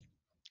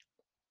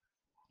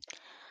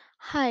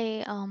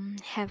Hi,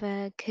 have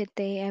a good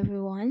day,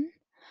 everyone.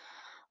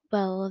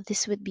 Well,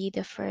 this would be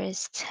the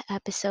first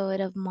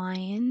episode of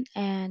mine,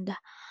 and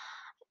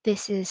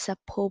this is a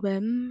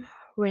poem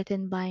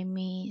written by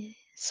me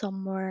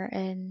somewhere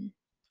in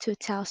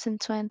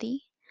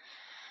 2020.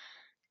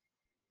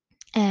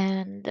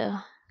 And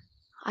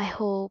I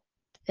hope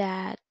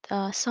that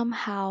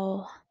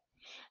somehow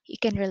you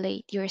can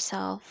relate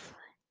yourself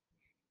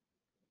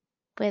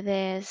with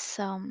this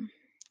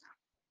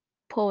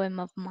poem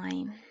of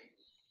mine.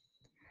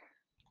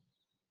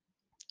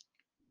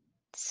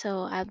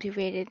 So I'll be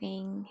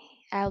reading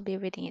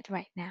it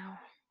right now.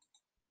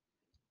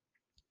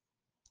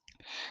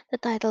 The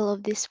title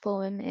of this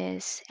poem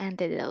is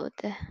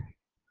Antidote.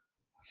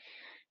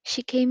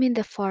 She came in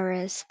the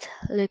forest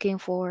looking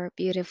for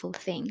beautiful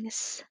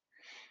things.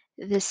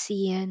 The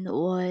scene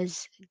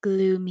was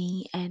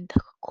gloomy and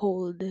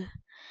cold,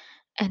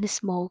 and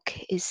smoke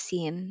is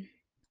seen.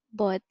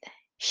 But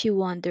she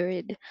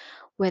wondered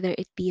whether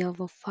it be of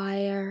a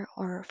fire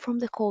or from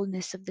the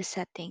coldness of the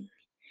setting.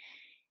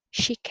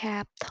 She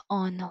kept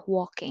on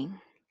walking,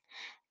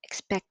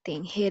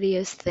 expecting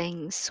hideous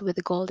things with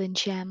a golden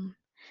gem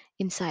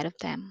inside of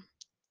them.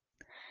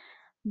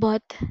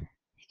 But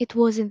it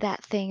wasn't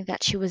that thing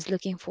that she was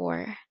looking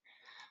for,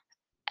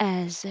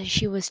 as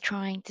she was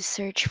trying to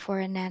search for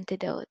an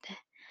antidote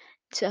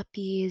to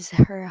appease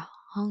her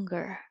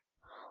hunger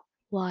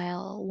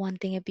while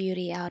wanting a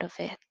beauty out of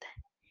it,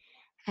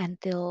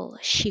 until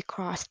she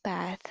crossed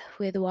paths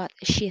with what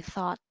she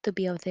thought to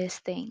be of this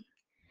thing.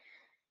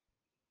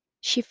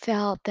 She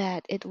felt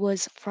that it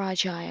was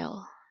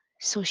fragile,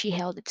 so she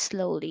held it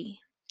slowly,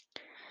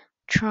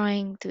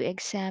 trying to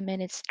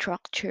examine its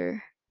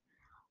structure,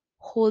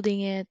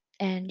 holding it,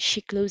 and she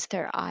closed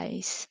her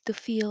eyes to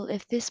feel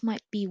if this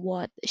might be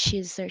what she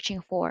is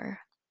searching for.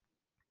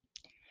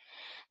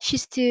 She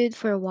stood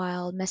for a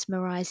while,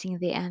 mesmerizing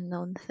the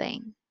unknown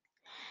thing.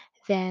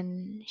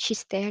 Then she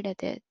stared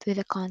at it with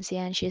a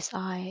conscientious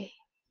eye.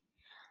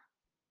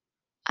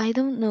 I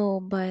don't know,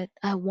 but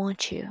I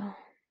want you,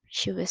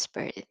 she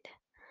whispered,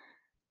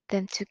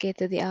 then took it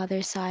to the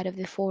other side of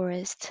the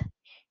forest.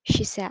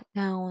 She sat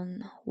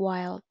down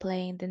while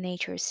playing the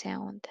nature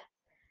sound.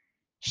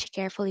 She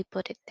carefully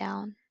put it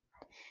down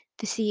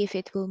to see if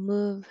it will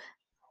move,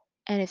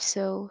 and if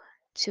so,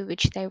 to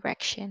which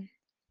direction.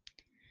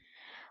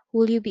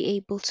 Will you be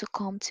able to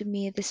come to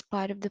me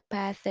despite of the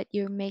path that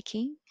you're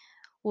making?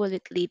 Will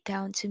it lead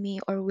down to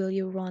me or will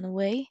you run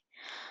away?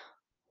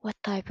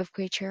 What type of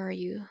creature are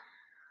you?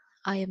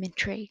 I am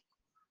intrigued.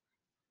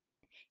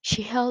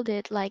 She held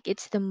it like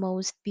it's the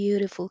most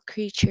beautiful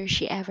creature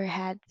she ever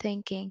had,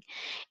 thinking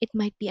it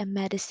might be a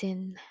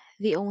medicine,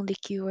 the only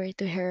cure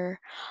to her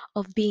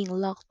of being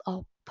locked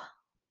up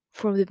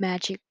from the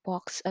magic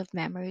box of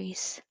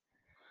memories.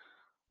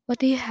 What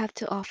do you have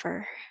to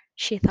offer?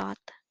 She thought,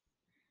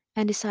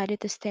 and decided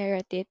to stare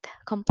at it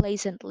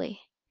complacently.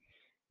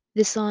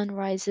 The sun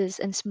rises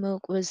and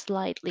smoke was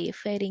slightly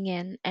fading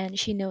in, and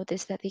she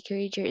noticed that the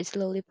creature is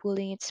slowly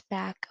pulling its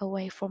back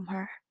away from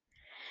her.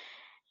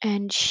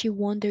 And she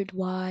wondered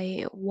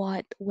why,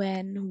 what,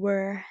 when,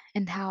 where,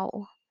 and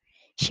how.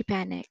 She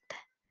panicked.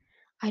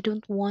 I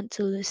don't want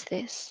to lose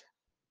this.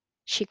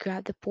 She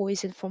grabbed the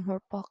poison from her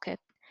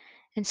pocket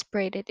and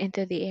sprayed it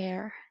into the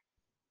air.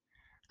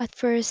 At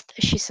first,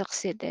 she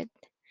succeeded,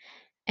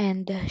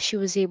 and she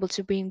was able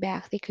to bring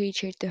back the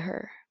creature to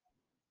her.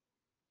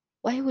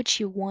 Why would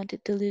she want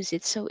to lose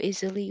it so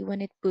easily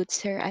when it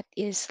puts her at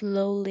ease,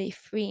 slowly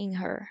freeing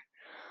her?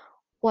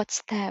 What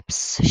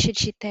steps should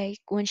she take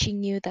when she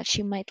knew that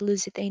she might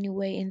lose it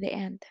anyway in the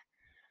end?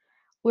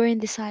 Where in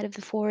the side of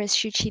the forest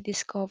should she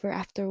discover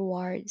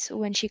afterwards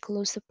when she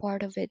closed a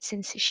part of it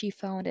since she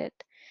found it?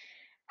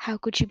 How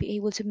could she be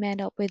able to mend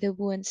up with the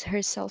wounds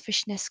her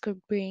selfishness could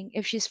bring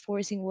if she's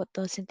forcing what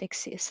doesn't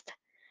exist,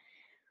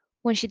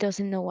 when she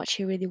doesn't know what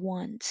she really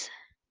wants?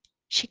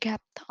 She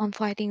kept on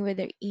fighting with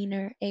her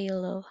inner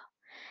halo,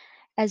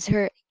 as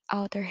her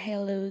outer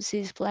halo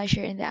sees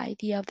pleasure in the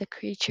idea of the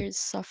creatures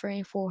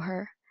suffering for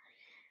her,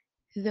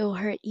 though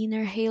her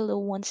inner halo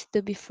wants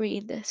to be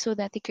freed so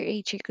that the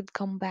creature could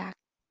come back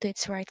to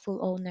its rightful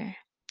owner.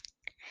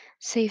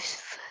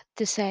 Safe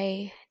to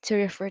say, to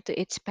refer to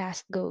its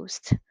past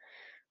ghost,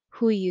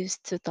 who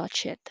used to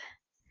touch it.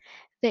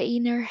 The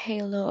inner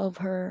halo of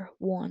her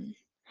won,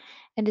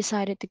 and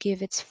decided to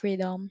give its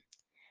freedom,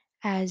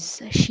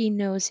 as she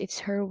knows it's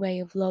her way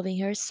of loving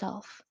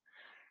herself.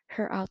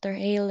 Her outer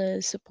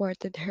halo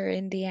supported her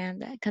in the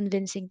end,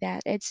 convincing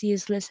that it's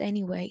useless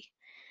anyway,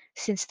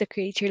 since the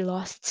creature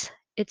lost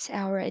its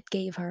aura it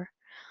gave her.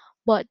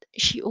 But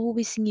she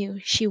always knew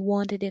she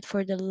wanted it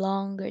for the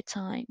longer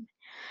time,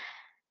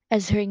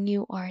 as her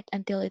new art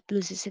until it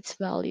loses its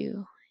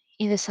value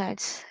in the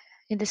sights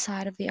in the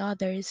sight of the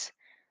others,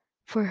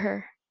 for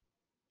her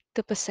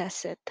to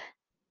possess it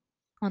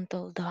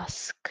until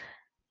dusk.